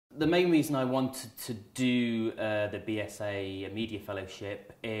The main reason I wanted to do the BSA Media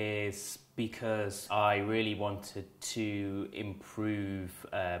Fellowship is because I really wanted to improve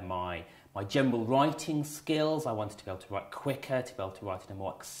my general writing skills. I wanted to be able to write quicker, to be able to write in a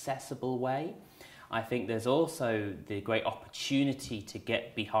more accessible way. I think there's also the great opportunity to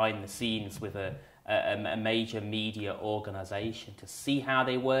get behind the scenes with a major media organisation, to see how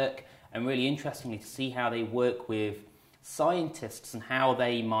they work, and really interestingly to see how they work with scientists and how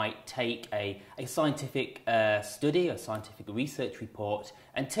they might take a scientific study, a scientific research report,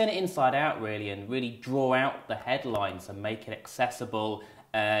 and turn it inside out really, and really draw out the headlines and make it accessible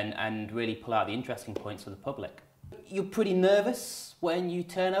and really pull out the interesting points for the public. You're pretty nervous when you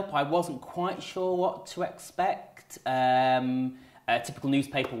turn up. I wasn't quite sure what to expect. A typical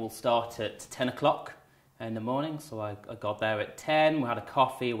newspaper will start at 10 o'clock in the morning, so I got there at 10. We had a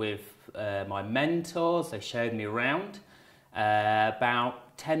coffee with my mentors. They showed me around.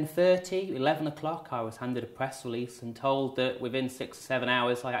 About 10:30, 11 o'clock, I was handed a press release and told that within 6 or 7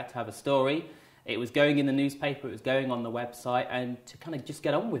 hours I had to have a story. It was going in the newspaper, it was going on the website, and to kind of just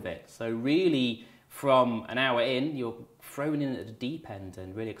get on with it. So really, from an hour in, you're thrown in at the deep end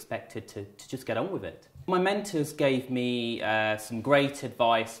and really expected to just get on with it. My mentors gave me some great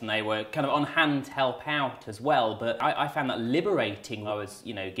advice, and they were kind of on hand to help out as well, but I found that liberating. I was,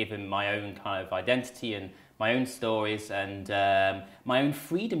 given my own kind of identity and my own stories and my own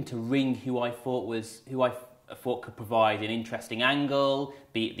freedom to ring who I thought could provide an interesting angle,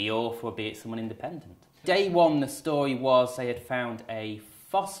 be it the author or be it someone independent. Day one, the story was they had found a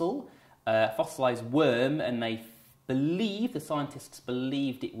fossilized worm, and the scientists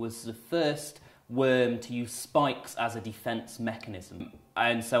believed it was the first worm to use spikes as a defense mechanism.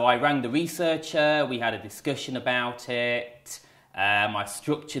 And so I rang the researcher, we had a discussion about it, I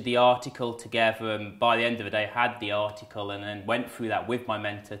structured the article together, and by the end of the day I had the article, and then went through that with my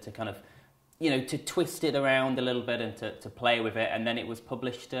mentor to kind of, to twist it around a little bit and to play with it, and then it was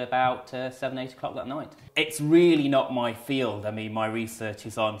published about 7, 8 o'clock that night. It's really not my field. I mean, my research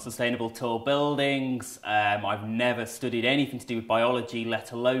is on sustainable tall buildings. I've never studied anything to do with biology,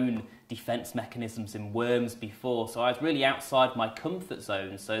 let alone defence mechanisms in worms before, so I was really outside my comfort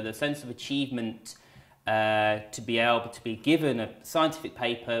zone. So the sense of achievement to be able to be given a scientific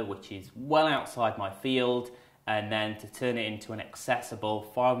paper which is well outside my field, and then to turn it into an accessible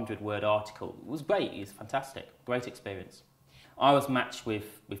 500-word article was great. It was fantastic, great experience. I was matched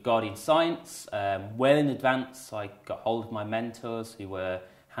with Guardian Science well in advance. I got hold of my mentors, who were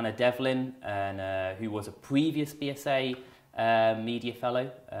Hannah Devlin, and who was a previous BSA media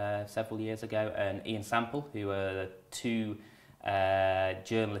fellow several years ago, and Ian Sample, who were the two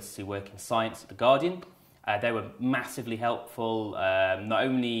journalists who work in science at The Guardian. They were massively helpful, not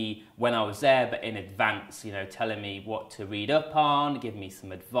only when I was there, but in advance, telling me what to read up on, giving me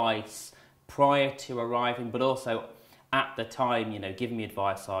some advice prior to arriving, but also at the time, giving me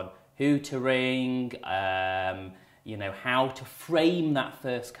advice on who to ring, how to frame that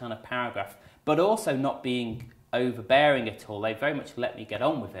first kind of paragraph, but also not being overbearing at all. They very much let me get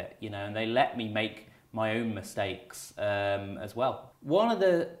on with it, and they let me make my own mistakes as well. One of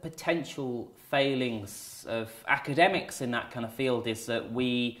the potential failings of academics in that kind of field is that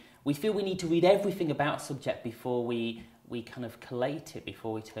we feel we need to read everything about a subject before we kind of collate it,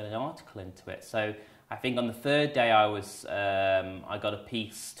 before we turn an article into it. So I think on the third day I got a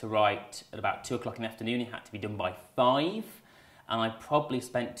piece to write at about 2 o'clock in the afternoon. It had to be done by 5. And I probably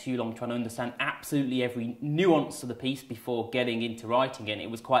spent too long trying to understand absolutely every nuance of the piece before getting into writing it. And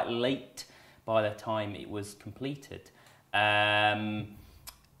it was quite late by the time it was completed. And,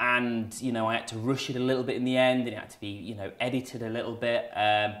 I had to rush it a little bit in the end, and it had to be, edited a little bit.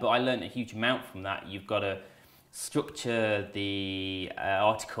 But I learned a huge amount from that. You've got to structure the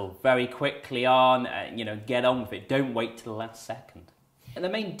article very quickly on, get on with it. Don't wait till the last second. And the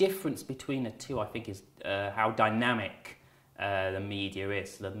main difference between the two, I think, is how dynamic the media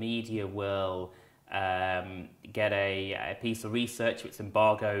is. The media will get a piece of research which is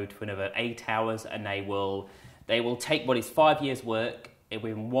embargoed for another 8 hours, and they will take what is 5 years' work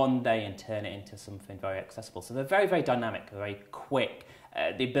within 1 day and turn it into something very accessible. So they're very, very dynamic, very quick.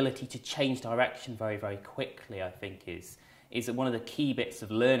 The ability to change direction very, very quickly, I think, is one of the key bits of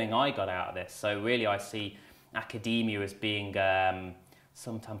learning I got out of this. So really I see academia as being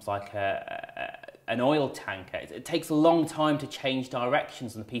sometimes like an oil tanker. It takes a long time to change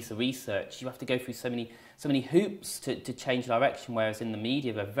directions on a piece of research. You have to go through so many hoops to change direction, whereas in the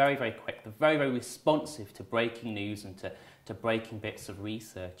media they're very, very quick. They're very, very responsive to breaking news and to breaking bits of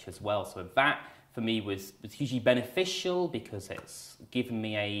research as well. So that, for me, was hugely beneficial, because it's given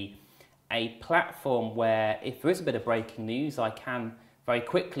me a platform where if there is a bit of breaking news, I can very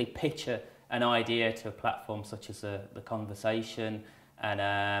quickly pitch an idea to a platform such as the conversation, and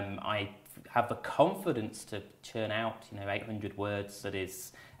I have the confidence to churn out 800 words that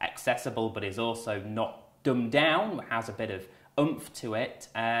is accessible but is also not dumbed down, has a bit of oomph to it,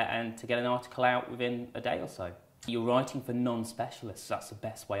 and to get an article out within a day or so. You're writing for non-specialists, that's the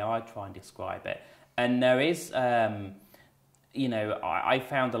best way I try and describe it. And there is, I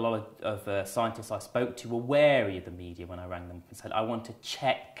found a lot of scientists I spoke to were wary of the media when I rang them and said, I want to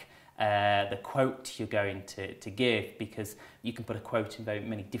check the quote you're going to give, because you can put a quote in very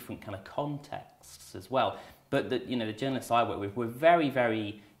many different kind of contexts as well. But the journalists I work with were very,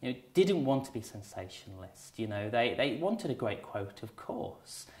 very, didn't want to be sensationalist. They wanted a great quote, of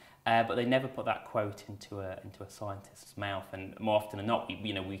course, but they never put that quote into a scientist's mouth. And more often than not,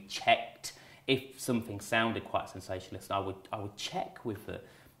 we checked if something sounded quite sensationalist. I would check with the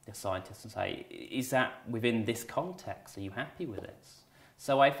scientist and say, is that within this context? Are you happy with this?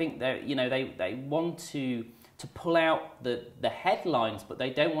 So I think that they want to pull out the headlines, but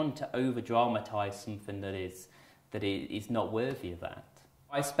they don't want to over dramatise something that is not worthy of that.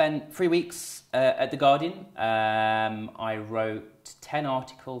 I spent 3 weeks at The Guardian. I wrote 10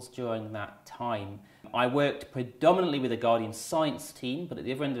 articles during that time. I worked predominantly with the Guardian science team, but at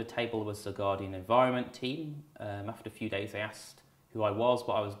the other end of the table was the Guardian environment team. After a few days, they asked who I was,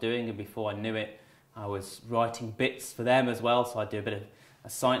 what I was doing, and before I knew it, I was writing bits for them as well. So I'd do a bit of a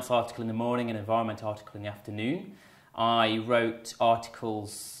science article in the morning, an environment article in the afternoon. I wrote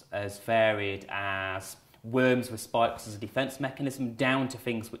articles as varied as worms with spikes as a defence mechanism, down to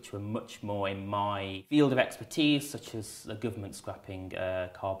things which were much more in my field of expertise, such as the government scrapping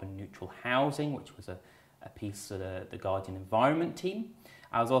carbon neutral housing, which was a piece of the Guardian environment team.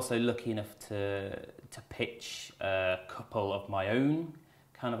 I was also lucky enough to pitch a couple of my own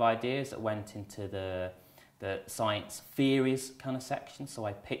kind of ideas that went into the science theories kind of section. So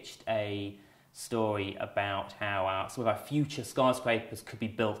I pitched a story about how some of our future skyscrapers could be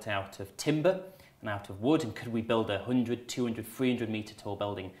built out of timber and out of wood, and could we build a 100, 200, 300 metre tall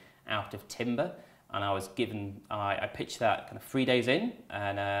building out of timber. And I pitched that kind of 3 days in,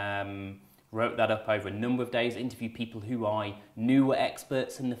 and wrote that up over a number of days, interviewed people who I knew were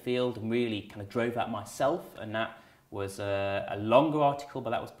experts in the field, and really kind of drove that myself. And that was a longer article,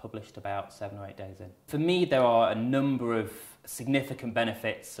 but that was published about 7 or 8 days in. For me, there are a number of significant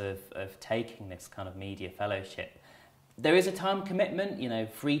benefits of taking this kind of media fellowship. There is a time commitment,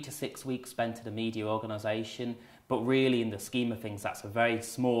 3 to 6 weeks spent at a media organisation, but really in the scheme of things, that's a very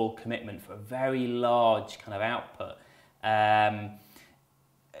small commitment for a very large kind of output.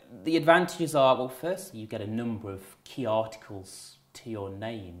 The advantages are, well, firstly, you get a number of key articles to your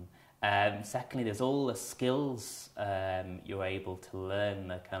name. Secondly, there's all the skills you're able to learn,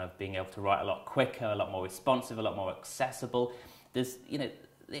 the kind of being able to write a lot quicker, a lot more responsive, a lot more accessible. There's,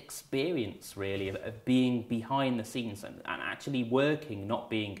 the experience really of being behind the scenes and actually working, not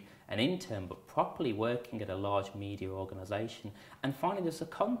being an intern, but properly working at a large media organisation. And finally, there's the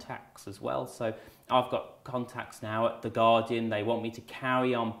contacts as well. So I've got contacts now at The Guardian. They want me to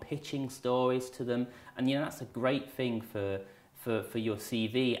carry on pitching stories to them. And, that's a great thing for your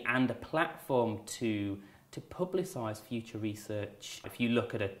CV and a platform to publicise future research. If you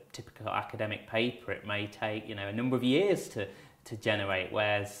look at a typical academic paper, it may take, a number of years to generate,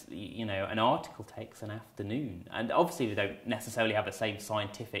 whereas, an article takes an afternoon. And obviously they don't necessarily have the same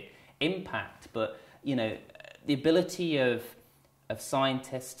scientific impact, but, the ability of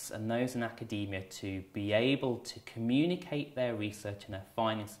scientists and those in academia to be able to communicate their research and their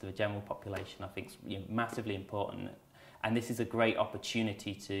findings to the general population, I think is massively important. And this is a great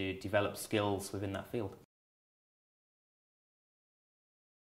opportunity to develop skills within that field.